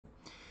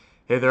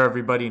Hey there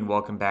everybody and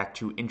welcome back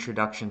to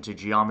Introduction to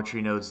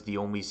Geometry Nodes, the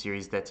only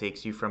series that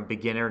takes you from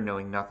beginner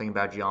knowing nothing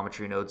about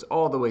geometry nodes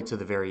all the way to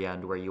the very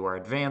end where you are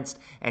advanced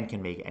and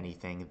can make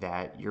anything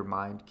that your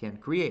mind can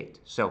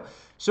create. So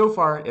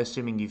far,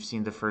 assuming you've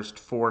seen the first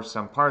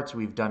some parts,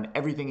 we've done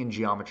everything in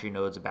geometry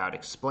nodes about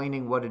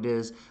explaining what it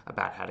is,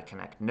 about how to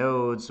connect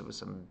nodes with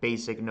some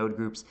basic node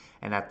groups,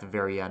 and at the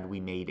very end we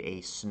made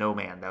a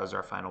snowman. That was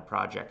our final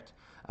project.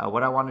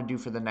 What I want to do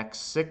for the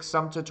next 6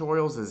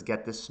 tutorials is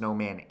get this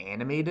snowman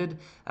animated,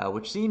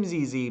 which seems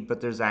easy, but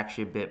there's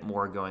actually a bit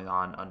more going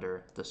on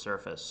under the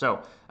surface.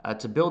 So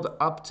to build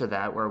up to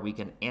that, where we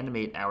can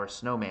animate our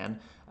snowman,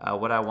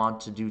 what I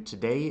want to do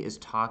today is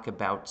talk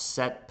about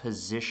set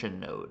position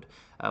node,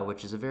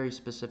 which is a very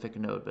specific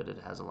node, but it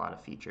has a lot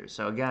of features.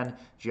 So again,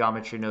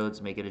 geometry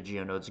nodes make it a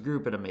geonodes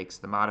group, and it makes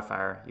the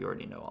modifier. You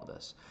already know all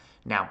this.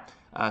 Now,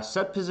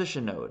 set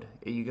position node,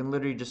 you can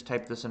literally just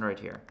type this in right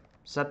here.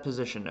 Set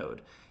position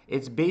node.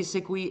 It's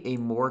basically a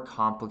more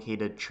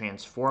complicated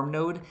transform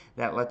node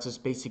that lets us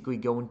basically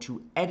go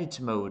into edit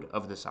mode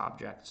of this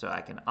object. So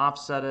I can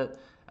offset it,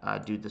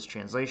 do this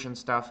translation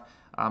stuff.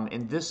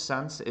 In this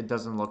sense, it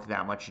doesn't look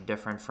that much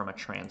different from a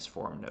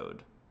transform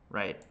node,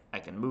 right? I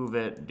can move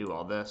it, do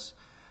all this.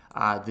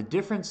 The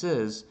difference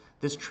is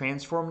this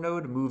transform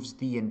node moves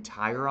the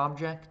entire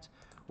object,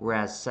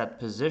 whereas set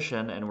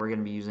position, and we're going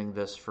to be using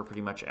this for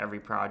pretty much every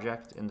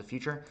project in the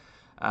future,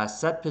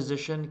 set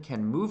position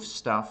can move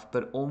stuff,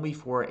 but only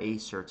for a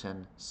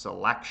certain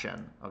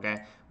selection,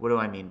 okay? What do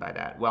I mean by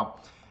that? Well,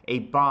 a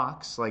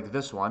box like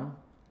this one,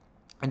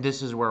 and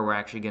this is where we're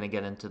actually going to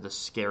get into the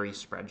scary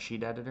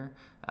spreadsheet editor.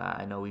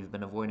 I know we've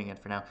been avoiding it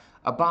for now.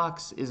 A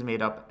box is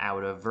made up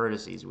out of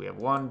vertices. We have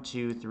 1,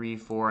 2, 3,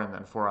 4, and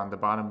then 4 on the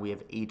bottom. We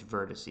have 8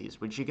 vertices,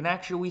 which you can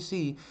actually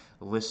see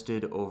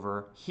listed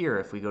over here.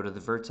 If we go to the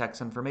vertex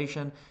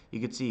information,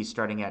 you can see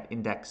starting at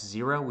index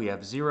 0, we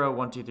have 0,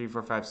 1, 2, 3,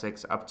 4, 5,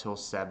 6, up till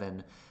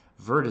 7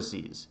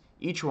 vertices.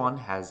 Each one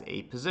has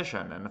a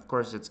position, and of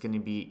course it's going to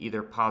be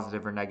either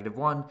positive or negative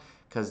 1,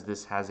 because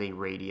this has a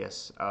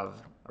radius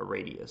of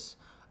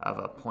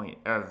a point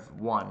of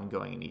 1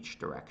 going in each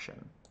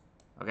direction.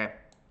 Okay.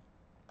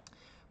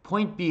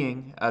 Point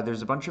being,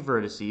 there's a bunch of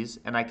vertices,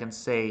 and I can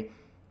say,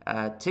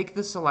 take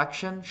the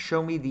selection,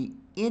 show me the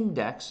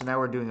index. So now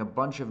we're doing a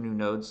bunch of new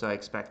nodes, so I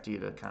expect you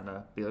to kind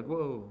of be like,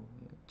 whoa,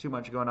 too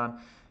much going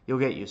on. You'll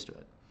get used to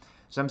it.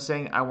 So I'm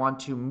saying I want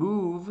to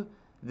move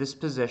this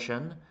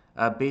position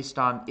based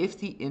on if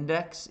the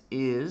index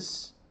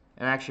is,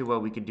 and actually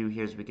what we could do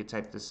here is we could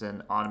type this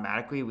in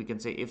automatically. We can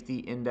say if the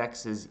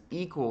index is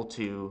equal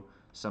to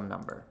some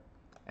number.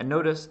 And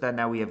notice that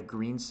now we have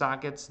green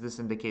sockets. This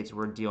indicates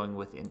we're dealing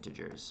with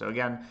integers. So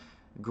again,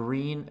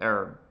 green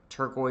or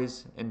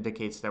turquoise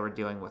indicates that we're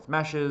dealing with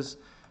meshes.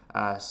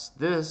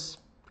 This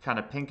kind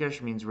of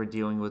pinkish means we're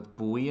dealing with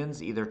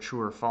booleans, either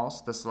true or false.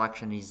 The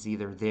selection is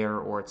either there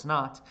or it's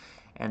not.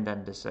 And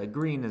then this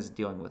green is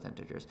dealing with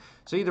integers.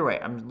 So either way,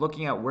 I'm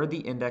looking at where the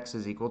index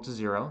is equal to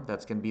 0.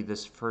 That's going to be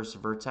this first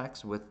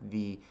vertex with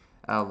the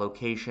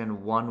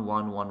location 1,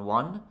 1, 1,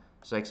 1.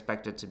 So I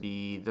expect it to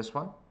be this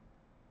one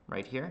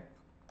right here.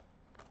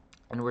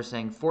 And we're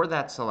saying for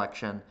that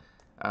selection,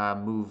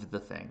 move the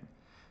thing.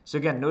 So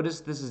again, notice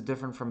this is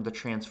different from the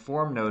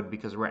transform node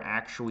because we're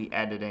actually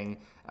editing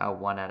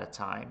one at a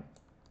time,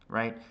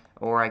 right?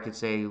 Or I could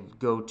say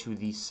go to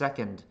the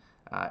second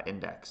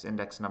index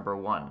number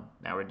 1.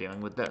 Now we're dealing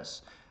with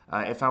this.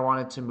 If I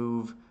wanted to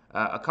move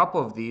a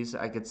couple of these,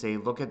 I could say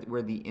look at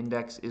where the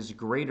index is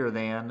greater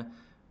than,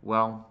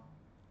 well,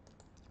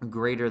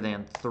 greater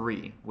than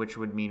 3, which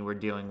would mean we're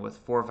dealing with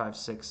 4, 5,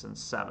 6, and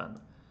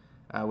 7.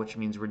 Which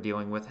means we're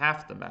dealing with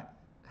half the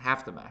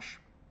mesh.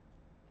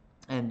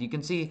 And you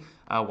can see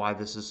why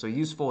this is so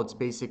useful. It's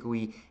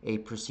basically a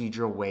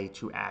procedural way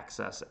to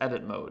access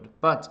edit mode.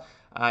 But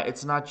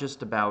it's not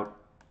just about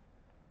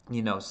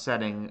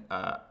setting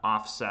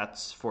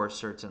offsets for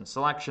certain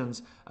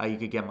selections. You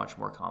could get much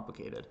more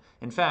complicated.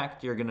 In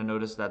fact, you're going to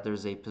notice that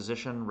there's a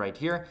position right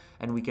here,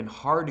 and we can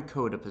hard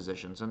code a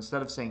position. So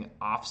instead of saying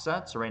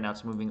offset, so right now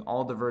it's moving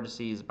all the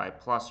vertices by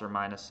plus or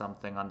minus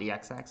something on the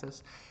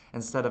x-axis,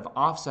 instead of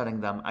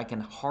offsetting them, I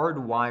can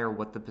hardwire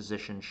what the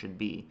position should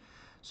be.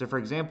 So for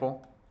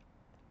example,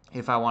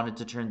 if I wanted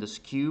to turn this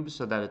cube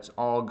so that it's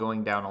all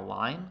going down a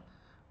line,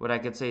 what I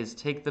could say is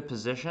take the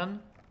position.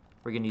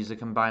 We're going to use a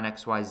combine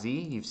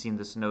XYZ. You've seen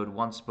this node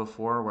once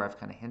before where I've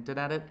kind of hinted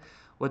at it.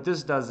 What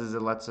this does is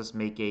it lets us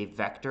make a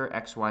vector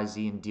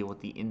XYZ and deal with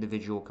the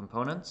individual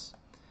components.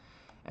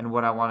 And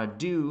what I want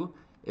to do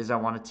is I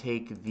want to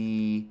take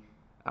the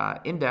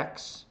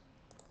index.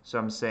 So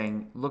I'm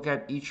saying look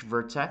at each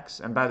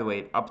vertex. And by the way,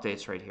 it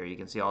updates right here. You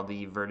can see all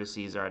the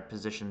vertices are at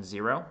position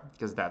 0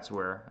 because that's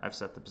where I've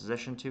set the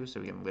position to.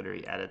 So we can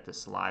literally edit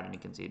this slide and you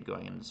can see it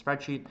going in the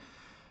spreadsheet.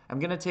 I'm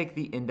going to take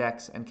the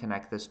index and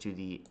connect this to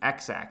the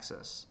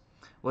x-axis.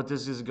 What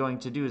this is going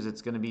to do is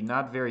it's going to be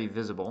not very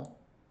visible.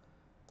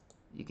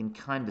 You can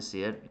kind of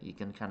see it. You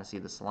can kind of see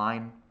this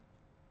line.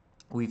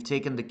 We've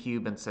taken the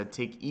cube and said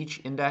take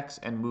each index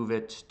and move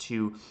it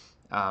to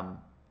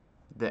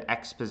the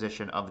x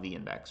position of the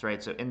index,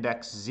 right? So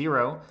index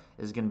 0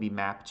 is going to be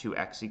mapped to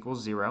x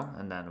equals 0,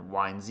 and then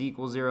y and z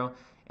equals 0.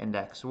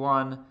 Index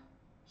 1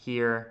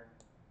 here,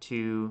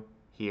 2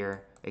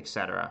 here,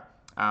 etc.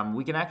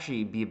 We can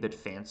actually be a bit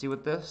fancy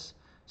with this.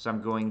 So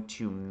I'm going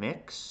to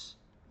mix.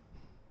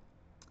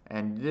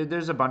 And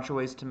there's a bunch of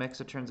ways to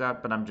mix, it turns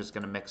out, but I'm just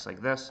going to mix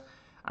like this.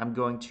 I'm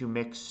going to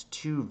mix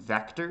two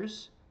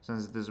vectors.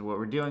 Since this is what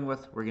we're dealing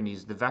with, we're going to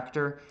use the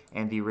vector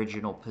and the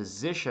original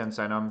position.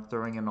 So I know I'm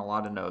throwing in a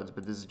lot of nodes,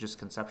 but this is just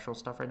conceptual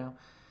stuff right now.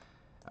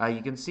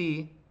 You can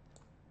see,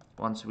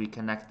 once we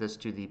connect this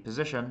to the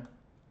position,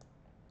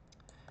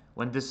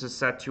 when this is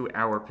set to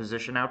our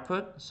position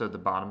output, so the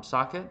bottom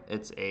socket,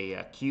 it's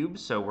a cube,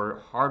 so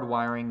we're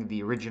hardwiring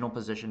the original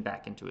position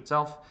back into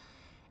itself.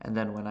 And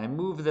then when I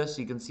move this,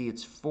 you can see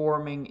it's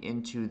forming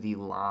into the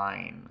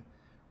line,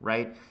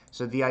 right?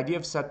 So the idea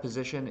of set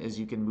position is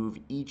you can move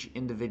each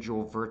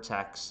individual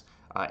vertex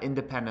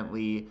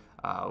independently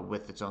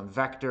with its own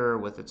vector,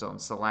 with its own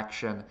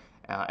selection.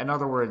 In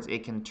other words,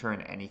 it can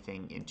turn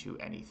anything into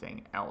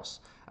anything else.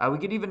 We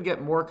could even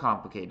get more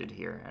complicated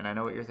here. And I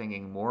know what you're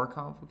thinking, more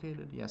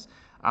complicated? Yes.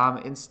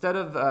 Instead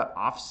of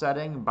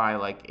offsetting by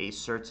like a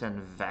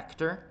certain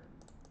vector,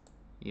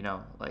 you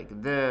know, like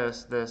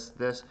this,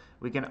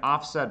 we can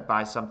offset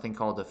by something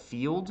called a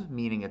field,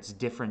 meaning it's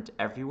different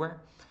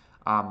everywhere.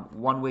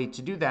 One way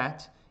to do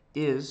that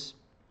is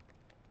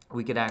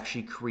we could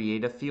actually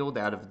create a field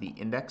out of the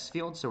index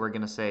field. So we're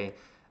going to say,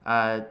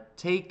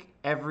 take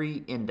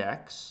every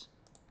index,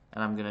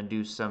 and I'm going to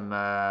do some,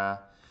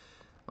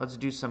 let's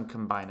do some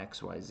combine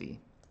x, y, z.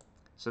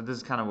 So this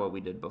is kind of what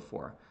we did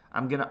before.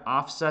 I'm going to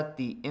offset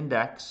the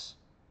index,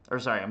 or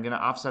sorry, I'm going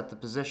to offset the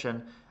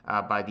position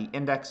by the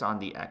index on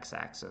the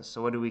x-axis.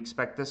 So what do we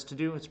expect this to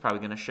do? It's probably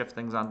going to shift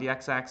things on the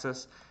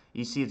x-axis.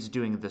 You see it's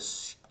doing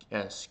this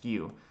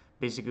skew.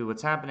 Basically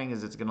what's happening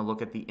is it's going to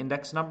look at the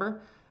index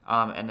number,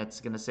 and it's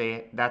going to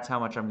say that's how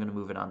much I'm going to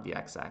move it on the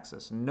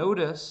x-axis.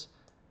 Notice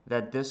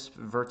that this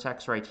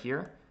vertex right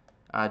here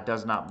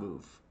does not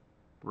move,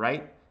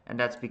 right? And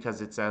that's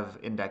because it's of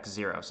index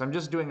 0. So I'm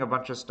just doing a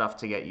bunch of stuff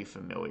to get you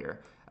familiar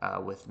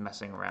with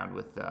messing around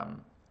with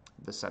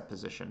the set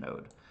position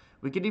node.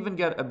 We could even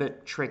get a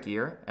bit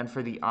trickier, and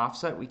for the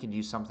offset, we could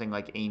use something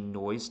like a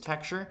noise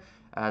texture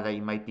that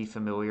you might be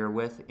familiar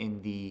with in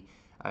the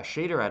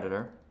shader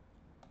editor.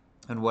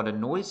 And what a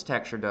noise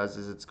texture does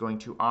is it's going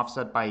to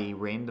offset by a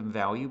random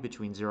value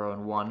between 0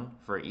 and 1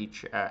 for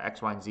each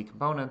x, y, and z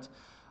component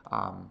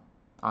on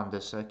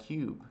this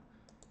cube.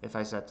 If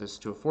I set this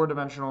to a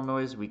 4-dimensional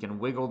noise, we can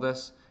wiggle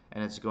this,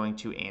 and it's going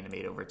to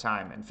animate over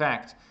time. In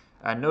fact,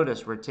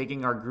 notice we're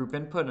taking our group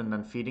input and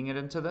then feeding it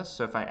into this.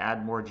 So if I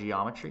add more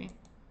geometry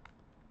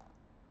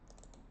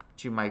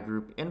to my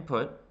group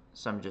input,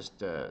 so I'm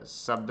just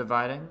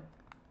subdividing,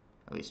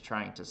 at least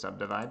trying to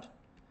subdivide,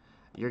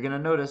 you're going to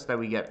notice that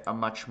we get a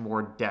much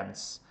more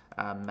dense,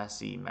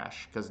 messy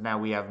mesh, because now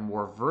we have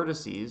more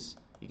vertices.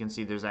 You can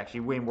see there's actually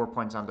way more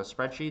points on the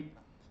spreadsheet.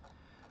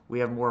 We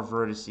have more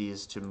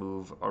vertices to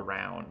move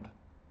around.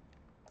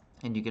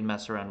 And you can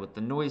mess around with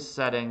the noise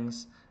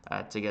settings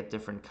to get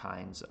different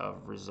kinds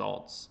of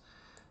results.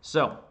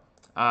 So,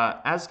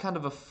 as kind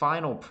of a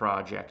final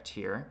project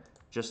here,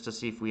 just to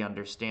see if we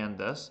understand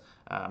this,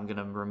 I'm going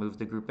to remove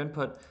the group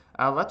input.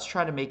 Let's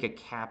try to make a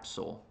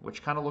capsule,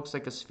 which kind of looks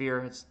like a sphere.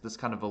 It's this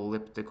kind of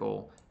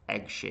elliptical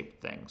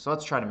egg-shaped thing. So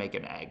let's try to make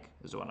an egg,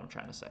 is what I'm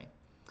trying to say.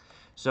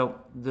 So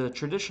the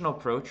traditional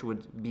approach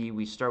would be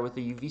we start with a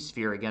UV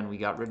sphere. Again, we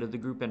got rid of the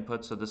group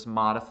input, so this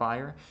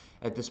modifier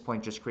at this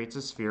point just creates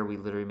a sphere. We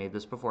literally made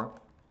this before.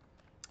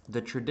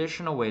 The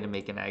traditional way to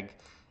make an egg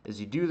is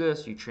you do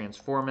this, you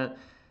transform it,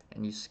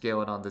 and you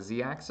scale it on the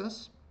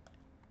z-axis.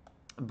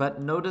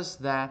 But notice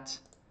that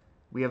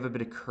we have a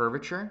bit of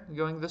curvature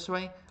going this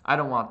way. I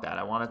don't want that.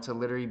 I want it to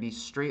literally be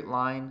straight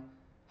line,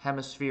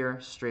 hemisphere,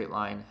 straight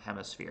line,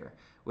 hemisphere,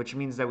 which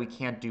means that we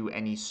can't do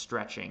any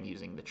stretching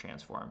using the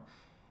transform.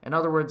 In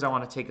other words, I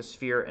want to take a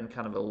sphere and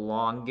kind of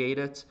elongate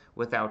it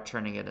without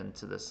turning it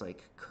into this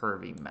like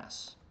curvy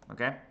mess,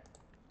 okay?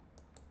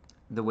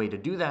 The way to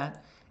do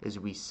that is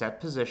we set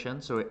position.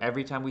 So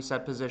every time we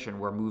set position,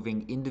 we're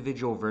moving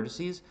individual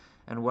vertices.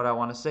 And what I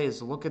want to say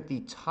is look at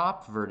the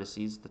top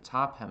vertices, the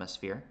top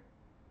hemisphere,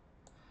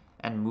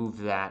 and move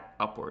that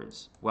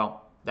upwards.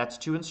 Well, that's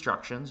two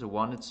instructions.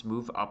 One, it's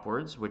move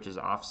upwards, which is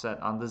offset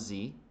on the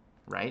z,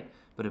 right?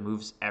 But it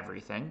moves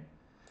everything.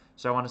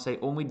 So I want to say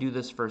only do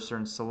this for a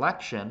certain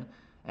selection.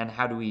 And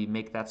how do we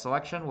make that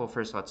selection? Well,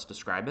 first let's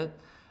describe it.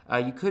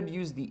 You could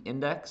use the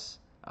index,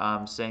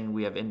 saying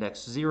we have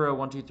index 0,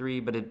 1, 2, 3,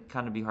 but it'd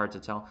kind of be hard to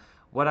tell.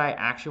 What I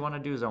actually want to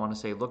do is I want to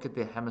say look at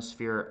the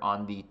hemisphere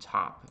on the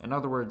top. In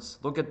other words,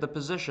 look at the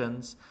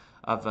positions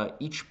of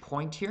each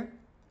point here,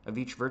 of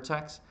each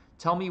vertex.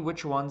 Tell me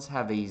which ones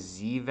have a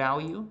z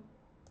value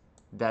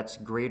that's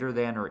greater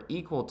than or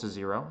equal to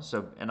 0.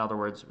 So in other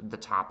words, the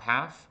top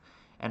half.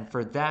 And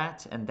for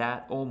that and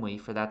that only,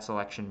 for that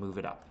selection, move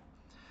it up.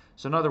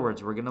 So in other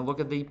words, we're going to look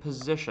at the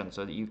position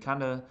so that you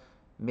kind of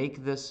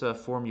make this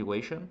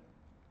formulation.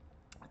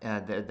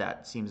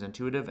 That seems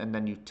intuitive, and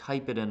then you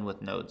type it in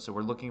with nodes. So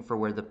we're looking for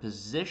where the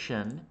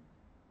position,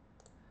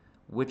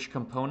 which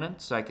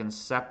component, so I can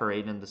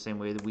separate in the same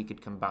way that we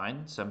could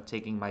combine. So I'm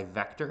taking my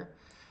vector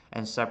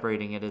and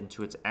separating it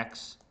into its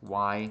x,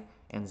 y,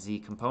 and z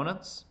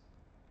components.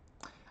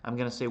 I'm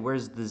going to say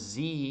where's the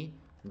z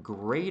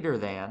greater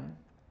than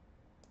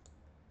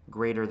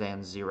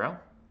 0.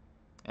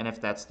 And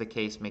if that's the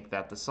case, make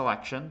that the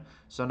selection.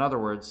 So in other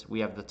words, we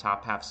have the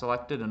top half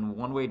selected. And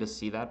one way to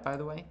see that, by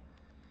the way,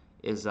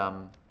 is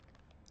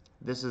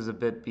this is a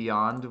bit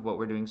beyond what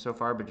we're doing so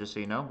far, but just so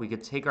you know, we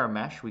could take our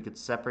mesh, we could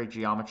separate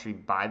geometry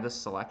by this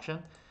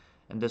selection,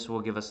 and this will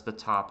give us the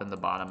top and the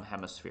bottom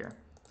hemisphere.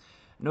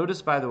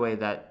 Notice, by the way,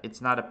 that it's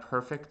not a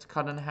perfect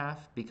cut in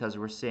half because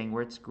we're saying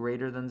where it's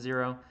greater than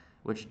 0,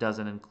 which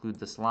doesn't include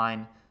this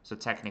line. So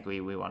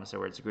technically, we want to say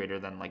where it's greater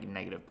than like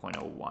negative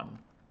 0.01.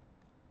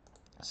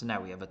 So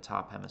now we have a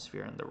top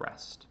hemisphere and the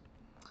rest.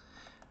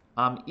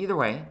 Either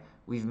way,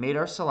 we've made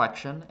our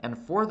selection, and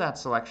for that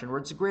selection, where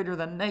it's greater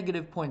than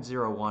negative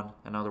 0.01,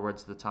 in other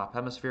words, the top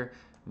hemisphere,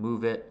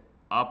 move it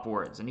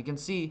upwards. And you can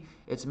see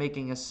it's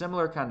making a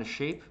similar kind of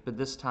shape, but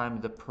this time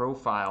the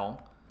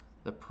profile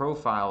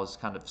is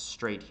kind of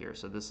straight here.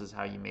 So this is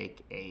how you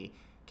make a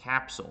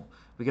capsule.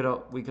 We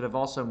could have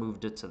also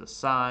moved it to the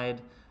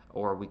side,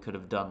 or we could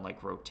have done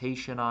like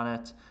rotation on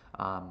it,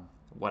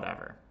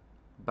 whatever.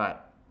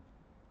 But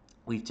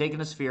we've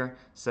taken a sphere,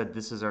 said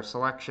this is our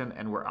selection,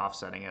 and we're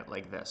offsetting it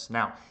like this.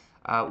 Now,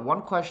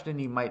 one question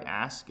you might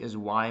ask is,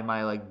 why am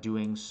I like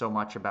doing so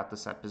much about the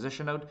set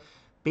position node?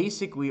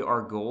 Basically,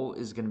 our goal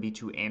is going to be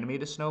to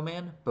animate a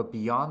snowman, but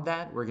beyond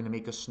that, we're going to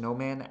make a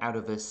snowman out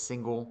of a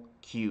single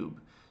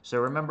cube. So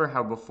remember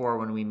how before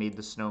when we made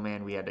the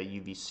snowman, we had a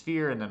UV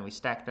sphere and then we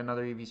stacked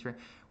another UV sphere?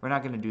 We're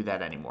not going to do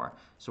that anymore.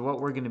 So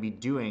what we're going to be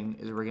doing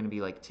is we're going to be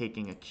like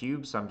taking a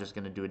cube. So I'm just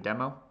going to do a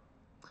demo.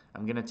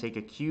 I'm going to take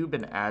a cube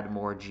and add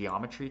more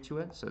geometry to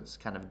it, so it's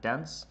kind of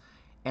dense.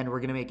 And we're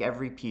going to make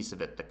every piece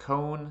of it, the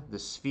cone, the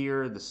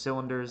sphere, the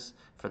cylinders,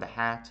 for the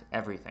hat,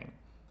 everything,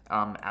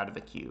 out of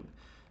a cube.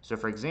 So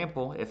for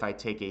example, if I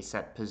take a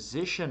set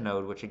position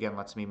node, which again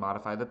lets me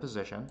modify the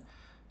position.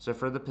 So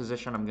for the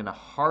position, I'm going to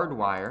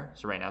hardwire.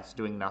 So right now it's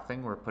doing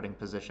nothing. We're putting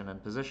position in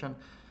position.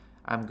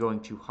 I'm going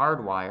to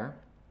hardwire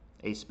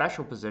a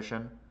special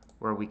position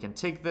where we can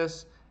take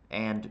this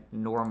and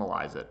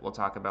normalize it. We'll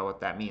talk about what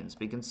that means.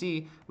 But you can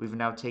see we've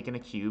now taken a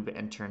cube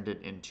and turned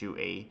it into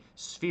a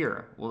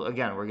sphere. Well,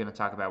 again, we're going to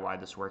talk about why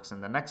this works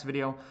in the next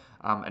video.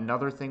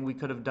 Another thing we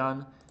could have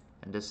done,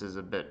 and this is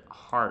a bit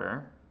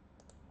harder,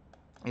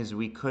 is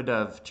we could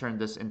have turned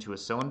this into a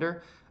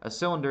cylinder. A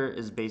cylinder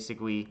is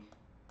basically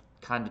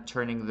kind of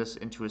turning this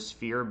into a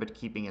sphere but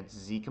keeping its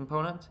z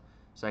component.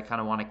 So I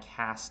kind of want to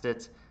cast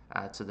it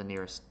to the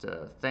nearest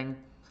thing.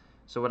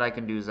 So what I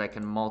can do is I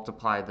can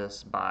multiply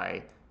this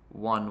by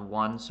 1,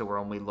 1, so we're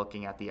only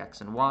looking at the x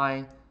and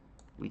y.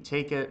 We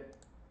take it,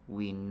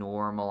 we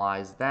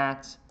normalize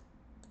that,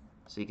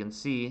 so you can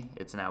see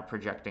it's now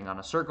projecting on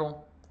a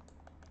circle,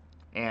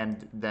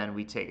 and then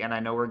we take, and I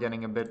know we're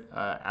getting a bit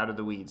out of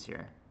the weeds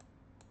here,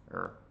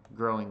 or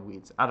growing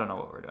weeds, I don't know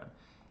what we're doing.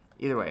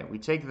 Either way, we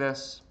take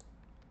this,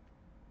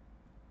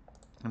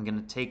 I'm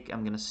going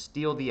to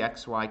steal the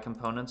xy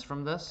components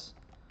from this,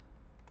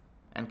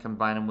 and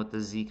combine them with the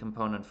z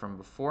component from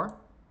before.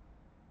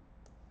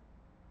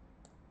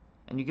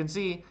 And you can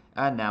see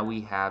now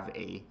we have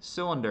a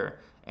cylinder.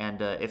 And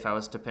if I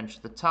was to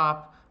pinch the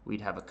top,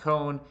 we'd have a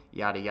cone,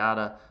 yada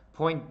yada.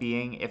 Point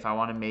being, if I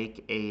want to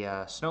make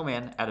a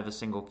snowman out of a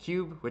single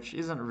cube, which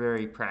isn't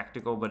very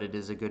practical, but it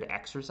is a good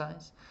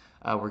exercise,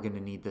 we're going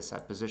to need the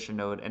set position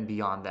node. And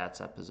beyond that,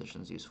 set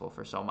position is useful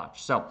for so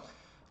much. So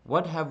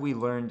what have we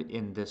learned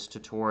in this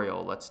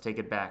tutorial? Let's take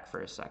it back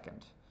for a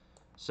second.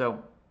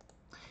 So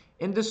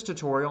in this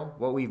tutorial,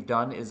 what we've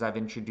done is I've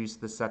introduced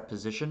the set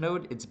position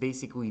node. It's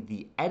basically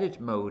the edit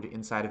mode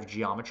inside of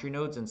geometry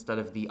nodes instead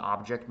of the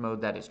object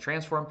mode that is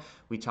transform.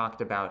 We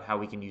talked about how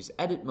we can use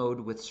edit mode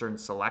with certain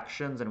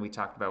selections, and we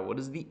talked about what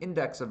is the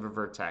index of a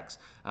vertex,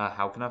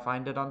 how can I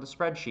find it on the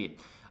spreadsheet,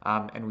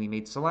 and we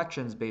made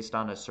selections based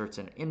on a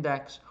certain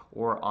index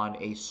or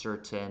on a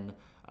certain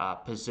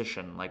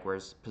position, like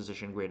where's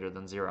position greater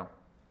than 0.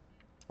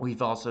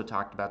 We've also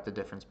talked about the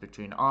difference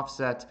between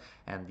offset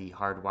and the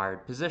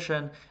hardwired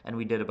position, and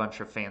we did a bunch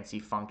of fancy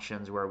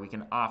functions where we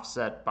can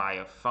offset by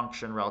a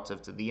function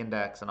relative to the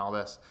index and all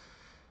this.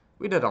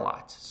 We did a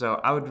lot, so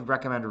I would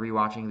recommend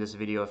rewatching this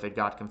video if it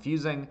got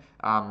confusing.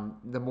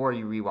 The more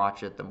you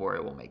rewatch it, the more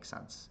it will make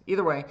sense.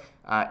 Either way,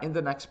 in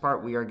the next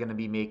part, we are going to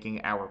be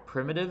making our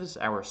primitives,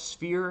 our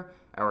sphere,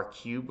 our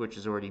cube, which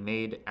is already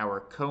made,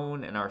 our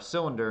cone, and our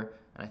cylinder,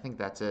 and I think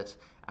that's it,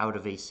 out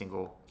of a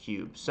single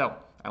cube. So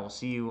I will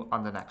see you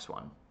on the next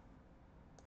one.